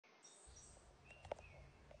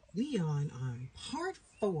We on part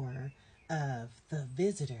 4 of The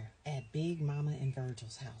Visitor at Big Mama and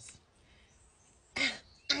Virgil's house.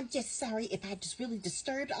 I'm just sorry if I just really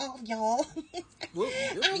disturbed all of y'all. Well,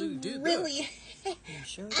 you really did that. You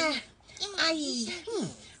sure did.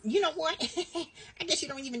 You know what? I guess you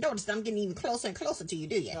don't even notice that I'm getting even closer and closer to you,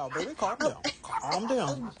 do you? No, baby, calm down. Calm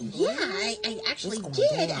down. Yeah, I actually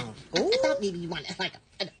did. I thought maybe you wanted like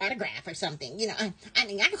an autograph or something. You know, I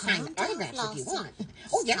mean, I can sign autographs if you want.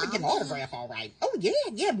 Oh yeah, I can get an autograph, all right. Oh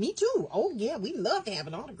yeah, me too. Oh yeah, we love to have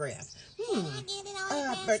an autograph.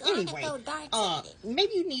 But anyway,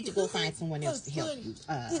 maybe you need to go find someone else to help you,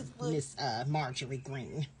 Miss Marjoree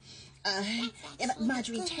Green.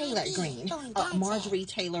 Marjoree Tayler Green, Marjoree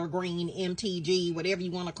Tayler Green, MTG, whatever you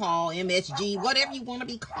want to call, MSG, whatever you want to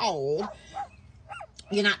be called.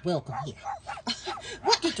 You're not welcome here.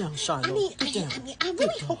 Get down, Shiloh. I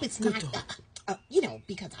really hope it's not,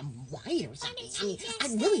 because I'm white or something. I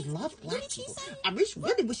really love black people. I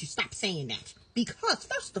really wish you stopped saying that. Because,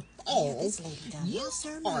 first of all, you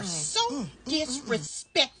are so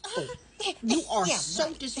disrespectful. You are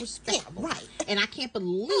so disrespectful. Right. And I can't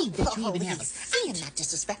believe that you even have a seat not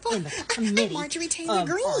disrespectful. In the committee Marjoree Tayler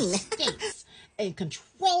Green. States and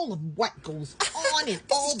control of what goes on and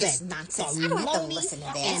all that nonsense. I don't have to listen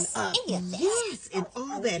to this. And yes, and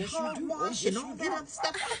all that hogwash and all that other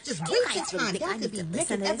stuff. Just waste your time. Y'all could be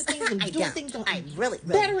making everything and doing things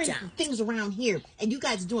better and things around here, and you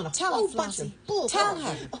guys are doing a whole bunch of bull. Tell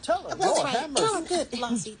her. Tell her. That's right. Tell her good,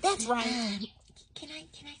 Flossie. That's right. Can I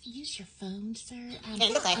use your phone, sir?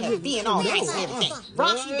 And look at her being all nice and everything.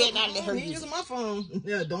 Ross, you better not let her use my phone.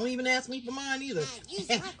 Yeah, don't even ask me for mine either.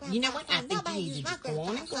 You know what? I think you need to just go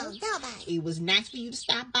on and go. It was nice for you to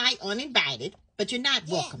stop by uninvited, but you're not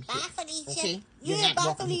welcome here. Okay? You're not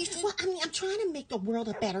welcome here. Well, I'm trying to make the world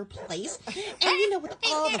a better place. And you know, with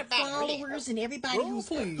all the followers and everybody who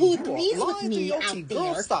agrees with me out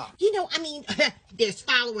there, there's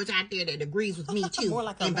followers out there that agrees with me too.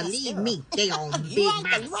 And believe me, they on Big Mama.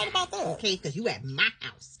 Right about that. Okay, because you at my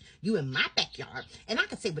house. You in my backyard. And I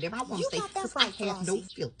can say whatever I want to say because I have no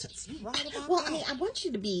filters. Well, I want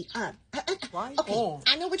you to be, okay,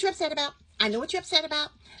 I know what you're upset about.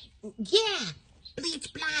 Yeah.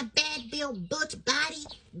 Bleach, blonde, bad build, butch body.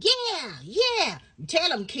 Yeah. Tell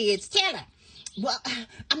them, kids. Tell them. Well,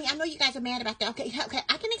 I know you guys are mad about that. Okay,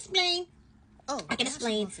 I can explain. I can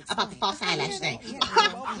explain about the false eyelash thing.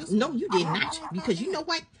 No, you did not. Because you know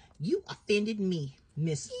what? You offended me,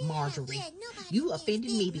 Miss Marjorie. You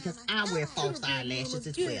offended me because I wear false eyelashes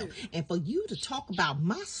as well. And for you to talk about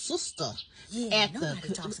my sister at the...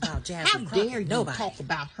 How dare you talk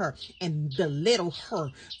about her and belittle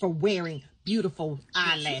her for wearing beautiful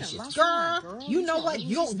eyelashes. Girl, you know what?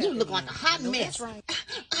 You look like a hot mess.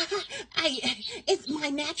 It's my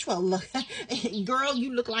natural look. Girl,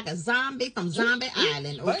 you look like a zombie from Zombie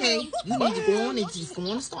Island, okay? You need to go on and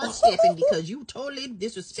start stepping because you totally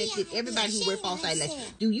disrespected everybody who wear false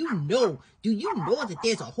eyelashes. Do you know that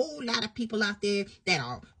there's a whole lot of people out there that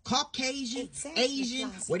are Caucasian, Asian,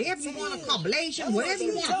 whatever you want to call, Blasian, whatever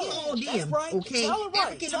you want to call them, okay?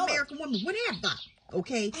 African American women, whatever.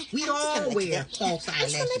 Okay, we all wear false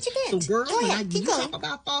eyelashes. So, girl, when you talk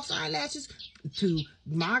about false eyelashes to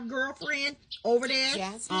my girlfriend over there,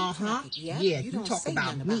 you talk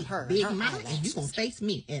about me, Big Mama, and you gonna face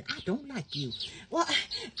me, and I don't like you. Well,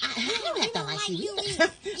 I don't have to like you. What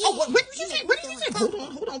did you say?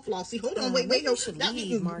 Hold on, Flossie. Hold on, wait. No,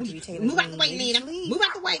 Marjoree Tayler. Move out the way, Nina. Move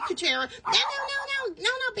out the way, Katara. No,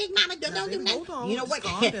 Big Mama, don't do that. You know what?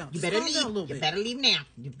 You better leave. You better leave now.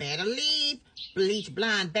 You better leave. Bleach,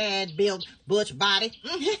 blonde, bad build, butch body.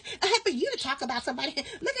 For you to talk about somebody,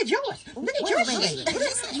 look at yours. Look at yours.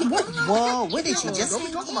 Whoa, what did she just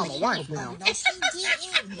say? Talking about my wife now.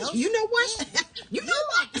 You know what? You know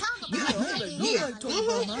what? Nobody talking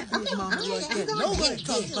about my Big Mama like that. Nobody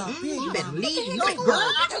talking about Big Mama. You better leave. You like,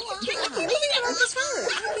 girl.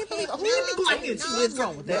 What's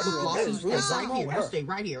wrong with that? Stay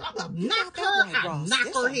right here. I will knock her out.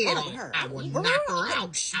 Knock her head off. I will knock her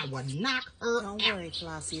out. I will knock her out. Don't worry,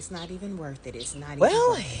 Flossie. It's not even worth it. It's not even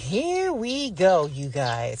Well, here we go, you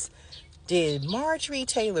guys. Did Marjoree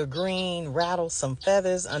Tayler Green rattle some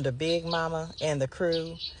feathers under Big Mama and the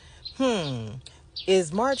crew?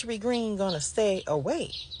 Is Marjoree Green going to stay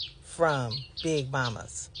away from Big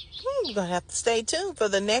Mama's? You're going to have to stay tuned for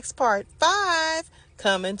the next part 5.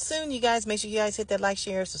 Coming soon, you guys. Make sure you guys hit that like,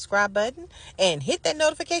 share, subscribe button and hit that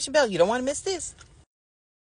notification bell. You don't want to miss this.